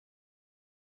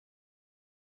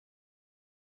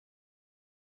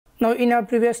Now in our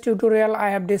previous tutorial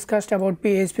I have discussed about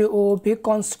PHP OOP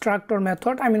constructor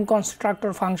method,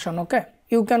 constructor function. Okay,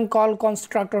 you can call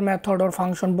constructor method or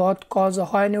function both, cause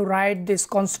when you write this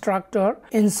constructor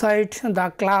inside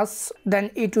the class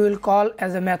then it will call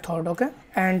as a method. Okay,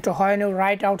 and when you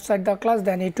write outside the class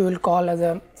then it will call as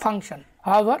a function.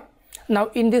 However, now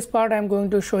in this part I am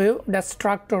going to show you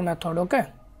destructor method. Okay,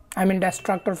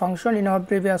 destructor function. In our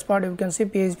previous part you can see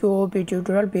PHP OOP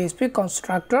tutorial PHP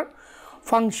constructor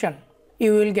function.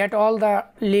 You will get all the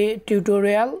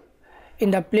tutorial in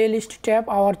the playlist tab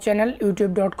our channel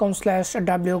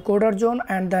youtube.com/wcoderzone,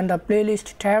 and then the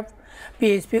playlist tab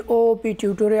PHP OOP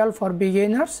tutorial for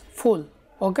beginners full.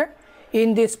 Okay,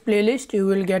 in this playlist you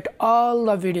will get all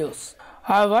the videos.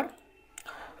 However,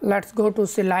 let's go to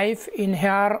see live. In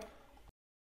here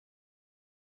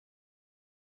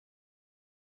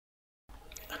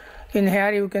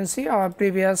you can see our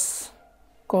previous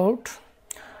code.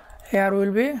 Here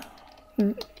will be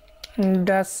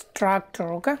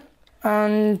destructor. Okay,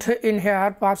 and in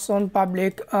here person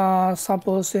public,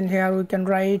 suppose in here we can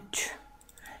write,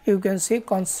 you can see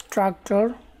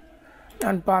constructor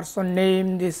and person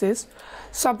name. This is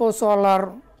suppose all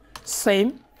are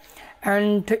same,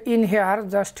 and in here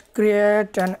just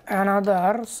create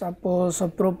another suppose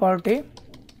property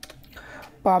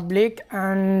public,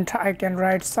 and I can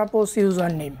write suppose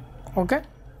username. Okay,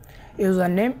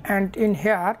 username, and in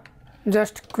here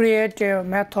just create a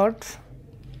method.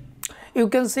 You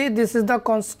can see this is the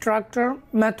constructor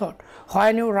method.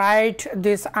 When you write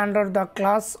this under the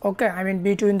class, okay,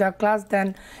 between the class,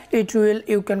 then it will,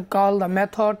 you can call the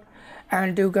method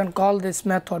and you can call this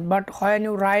method. But when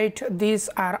you write these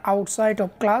are outside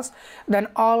of class, then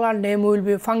all our name will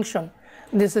be function.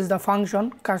 This is the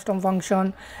function, custom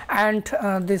function, and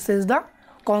this is the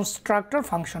constructor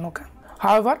function. Okay,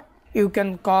 however, you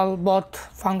can call both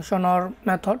function or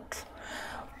method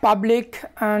public,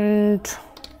 and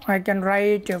I can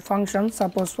write a function,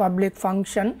 suppose public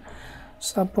function,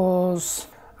 suppose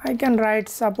I can write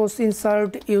suppose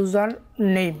insert user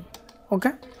name.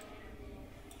 Okay,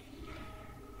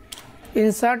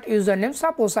 insert username,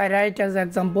 suppose I write as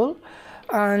example,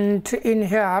 and in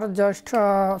here just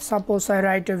suppose I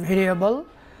write a variable,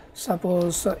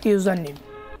 suppose username.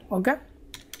 Okay,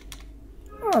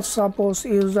 suppose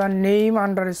username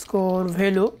underscore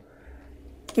value.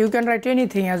 You can write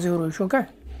anything as you wish. Okay,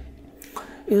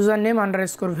 username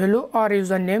underscore value or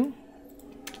username,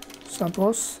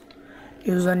 suppose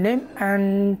username,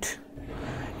 and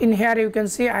in here you can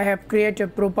see I have created a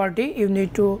property. You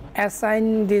need to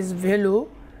assign this value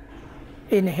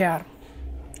in here.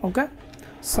 Okay,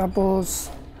 suppose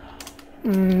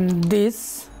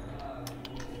this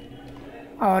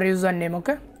our username.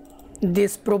 Okay,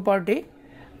 this property,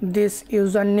 this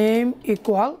username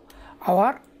equal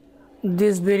our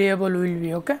this variable will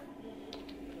be. Okay,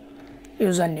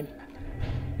 username.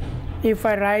 If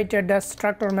I write a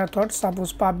destructor method,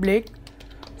 suppose public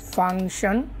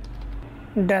function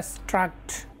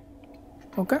destruct.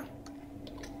 Okay,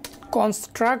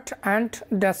 construct and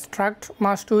destruct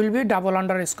must will be double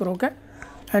underscore. Okay,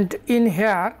 and in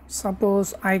here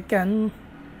suppose I can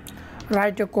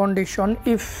write a condition,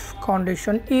 if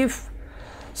condition, if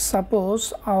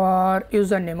suppose our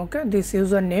username, okay, this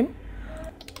username,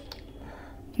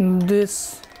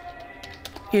 this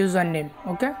username,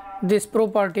 okay, this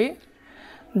property,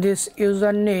 this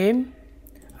username,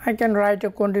 I can write a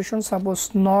condition,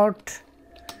 suppose not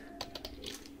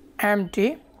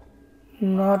empty,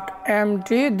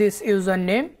 this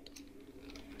username.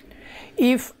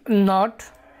 If not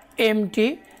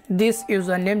empty this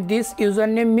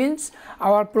username means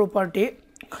our property,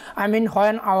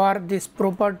 when our this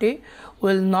property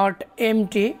will not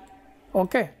empty.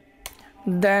 Okay,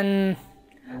 then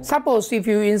suppose if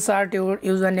you insert your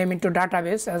username into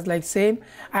database, as like same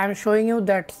I am showing you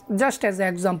that just as an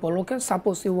example. Okay,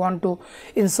 suppose you want to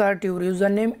insert your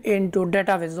username into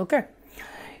database. Okay,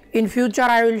 in future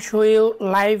I will show you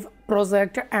live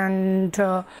project and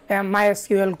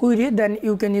MySQL query, then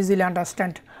you can easily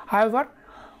understand. However,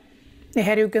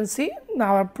 here you can see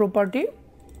our property,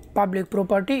 public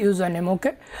property username.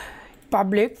 Okay,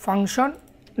 public function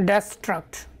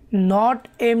destruct, not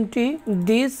empty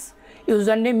this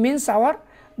username means our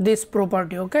this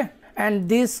property. Okay, and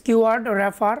this keyword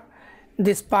refer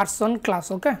this person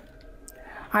class. Okay,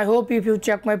 I hope if you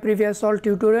check my previous all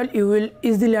tutorial you will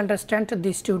easily understand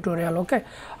this tutorial. Okay,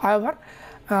 however,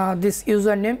 this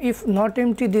username, if not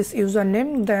empty this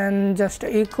username, then just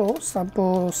echo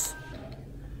suppose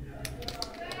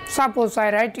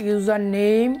I write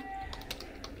username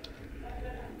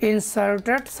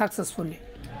inserted successfully.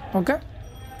 Okay,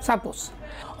 Suppose,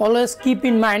 always keep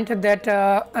in mind that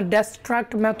a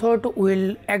destruct method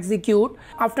will execute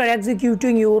after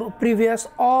executing your previous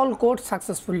all code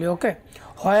successfully. Okay,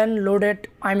 when loaded,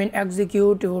 I mean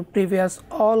execute your previous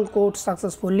all code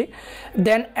successfully,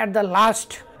 then at the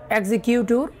last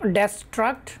execute your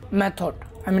destruct method,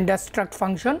 I mean destruct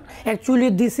function.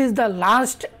 Actually this is the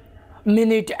last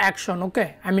minute action.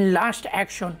 Okay, I mean last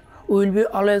action will be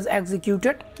always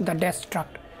executed the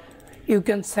destruct. You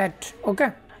can set. Okay,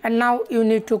 and now you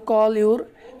need to call your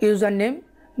username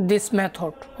this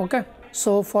method. Okay,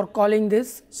 so for calling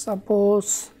this,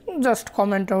 suppose just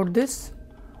comment out this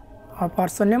our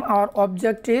person name. Our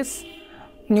object is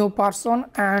new person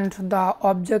and the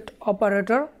object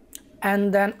operator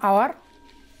and then our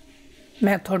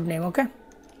method name. Okay,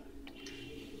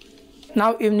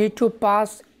 now you need to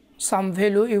pass some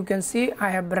value. You can see I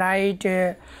have write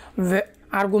a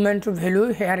argument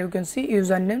value here. You can see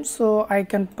username, so I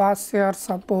can pass here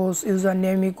suppose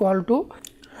username equal to,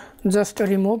 just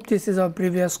remove, this is our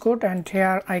previous code, and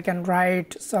here I can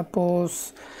write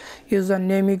suppose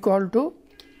username equal to,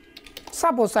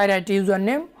 suppose I write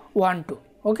username 12.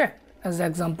 Okay, as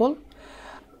example,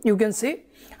 you can see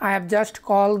I have just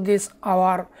called this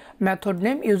our method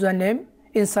name username,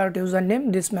 insert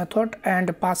username this method,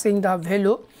 and passing the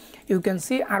value. You can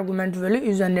see argument value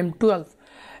username 12,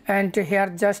 and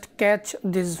here just catch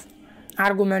this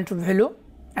argument value,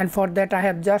 and for that I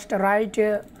have just write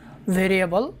a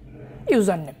variable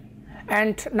username,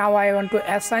 and now I want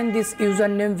to assign this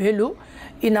username value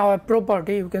in our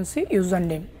property. You can see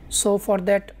username, so for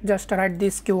that just write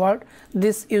this keyword,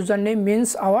 this username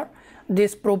means our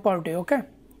this property. Okay,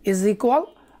 is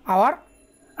equal our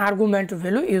argument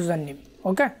value username.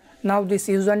 Okay, now this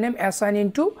username assign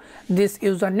into this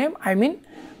username, I mean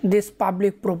this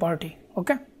public property.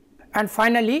 Okay, and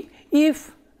finally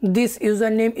if this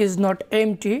username is not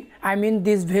empty, I mean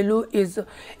this value is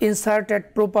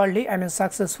inserted properly, I mean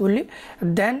successfully,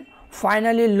 then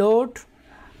finally load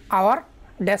our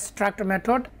destruct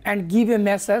method and give a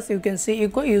message. You can see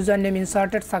echo username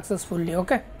inserted successfully.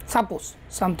 Okay, suppose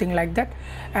something like that,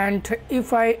 and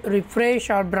if I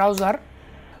refresh our browser,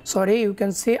 sorry, you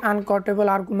can see uncountable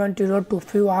argument 0 to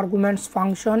few arguments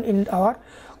function in our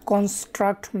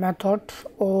construct method.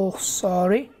 Oh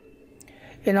sorry,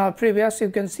 in our previous you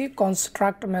can see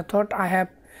construct method I have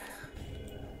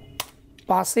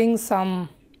passing some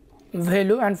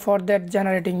value, and for that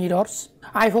generating errors.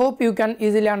 I hope you can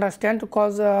easily understand,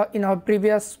 because in our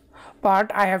previous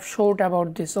part I have showed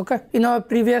about this. Okay, in our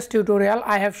previous tutorial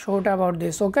I have showed about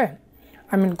this. Okay,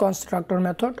 I mean constructor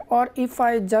method. Or if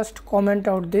I just comment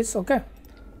out this, okay,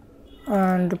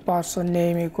 and person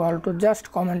name equal to,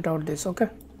 just comment out this. Okay,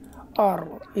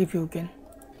 or if you can,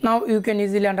 now you can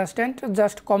easily understand,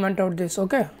 just comment out this.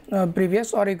 Okay,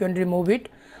 previous, or you can remove it.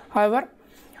 However,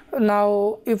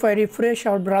 now if I refresh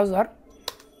our browser,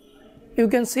 you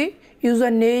can see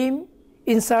username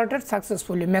inserted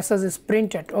successfully, message is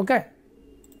printed. Okay,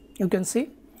 you can see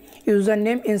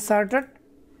username inserted,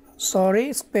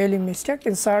 sorry spelling mistake,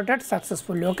 inserted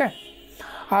successfully. Okay,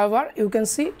 however you can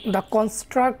see the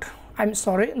construct, I'm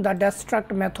sorry, the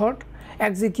destruct method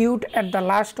execute at the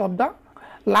last of the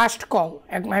last call,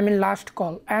 I mean last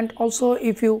call. And also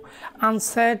if you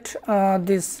unset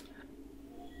this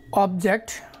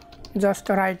object, just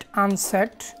write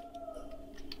unset.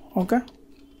 Okay,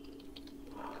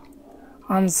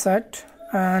 unset,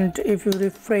 and if you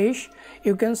refresh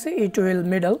you can see it will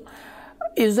middle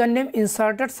username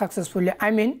inserted successfully,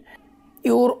 I mean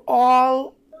your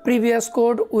all previous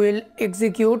code will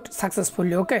execute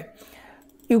successfully. Okay,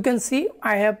 you can see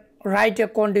I have write a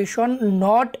condition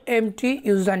not empty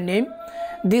username,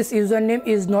 this username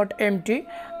is not empty,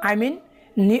 I mean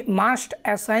must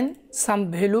assign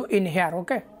some value in here.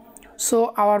 Okay,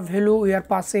 so our value we are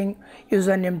passing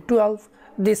username 12,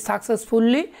 this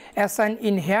successfully assigned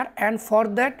in here, and for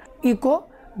that echo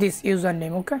this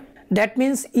username. Okay, that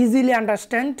means easily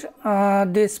understand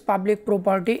this public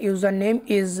property username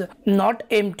is not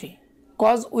empty,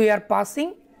 cause we are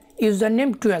passing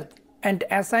username 12 and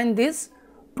assign this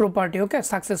property. Okay,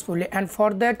 successfully, and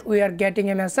for that we are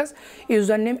getting a message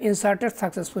username inserted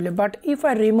successfully. But if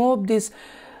I remove this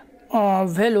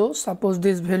value, suppose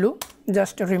this value,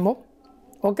 just remove.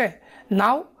 Okay,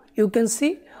 now you can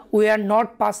see we are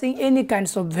not passing any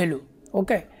kinds of value.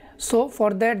 Okay, so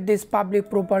for that this public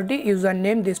property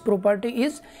username, this property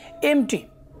is empty.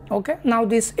 Okay, now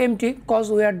this empty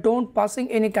cause we are don't passing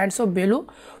any kinds of value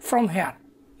from here.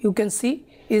 You can see,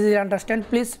 easily understand,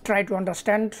 please try to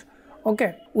understand.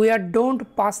 Okay, we are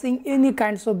don't passing any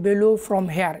kinds of value from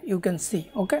here. You can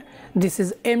see, okay, this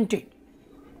is empty,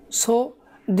 so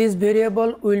this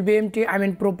variable will be empty, I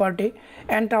mean property,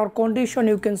 and our condition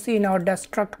you can see in our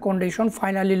destruct condition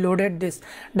finally loaded this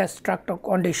destructor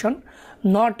condition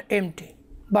not empty,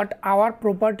 but our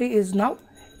property is now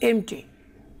empty.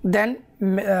 Then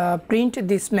print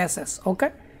this message.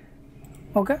 Okay,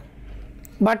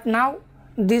 but now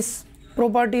this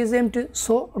property is empty,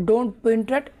 so don't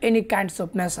print it any kinds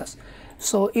of message.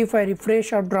 So if I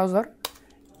refresh our browser,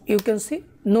 you can see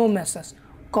no message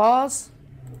cause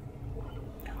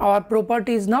our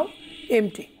property is now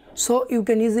empty. So you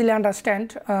can easily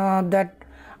understand that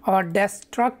our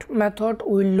destruct method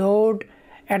will load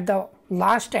at the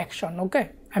last action.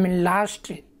 Okay, I mean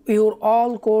last, your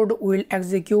all code will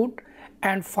execute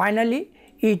and finally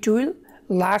it will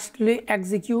lastly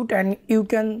execute, and you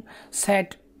can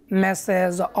set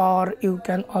message or you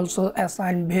can also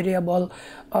assign variable,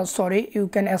 you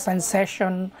can assign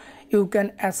session, you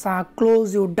can assign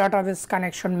close your database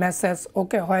connection message.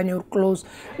 Okay, when you close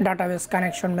database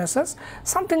connection message,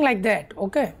 something like that.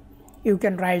 Okay, you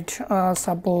can write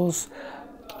suppose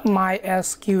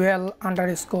mysql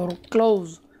underscore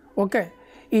close. Okay,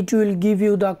 it will give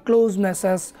you the close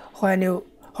message when your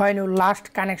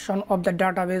last connection of the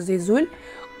database is will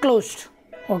closed.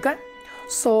 Okay,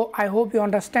 so I hope you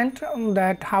understand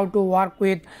that how to work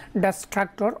with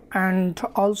destructor, and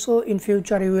also in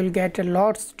future you will get a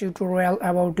lots tutorial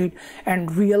about it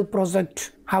and real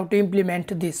project how to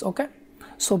implement this. Okay,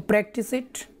 so practice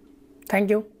it. Thank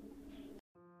you.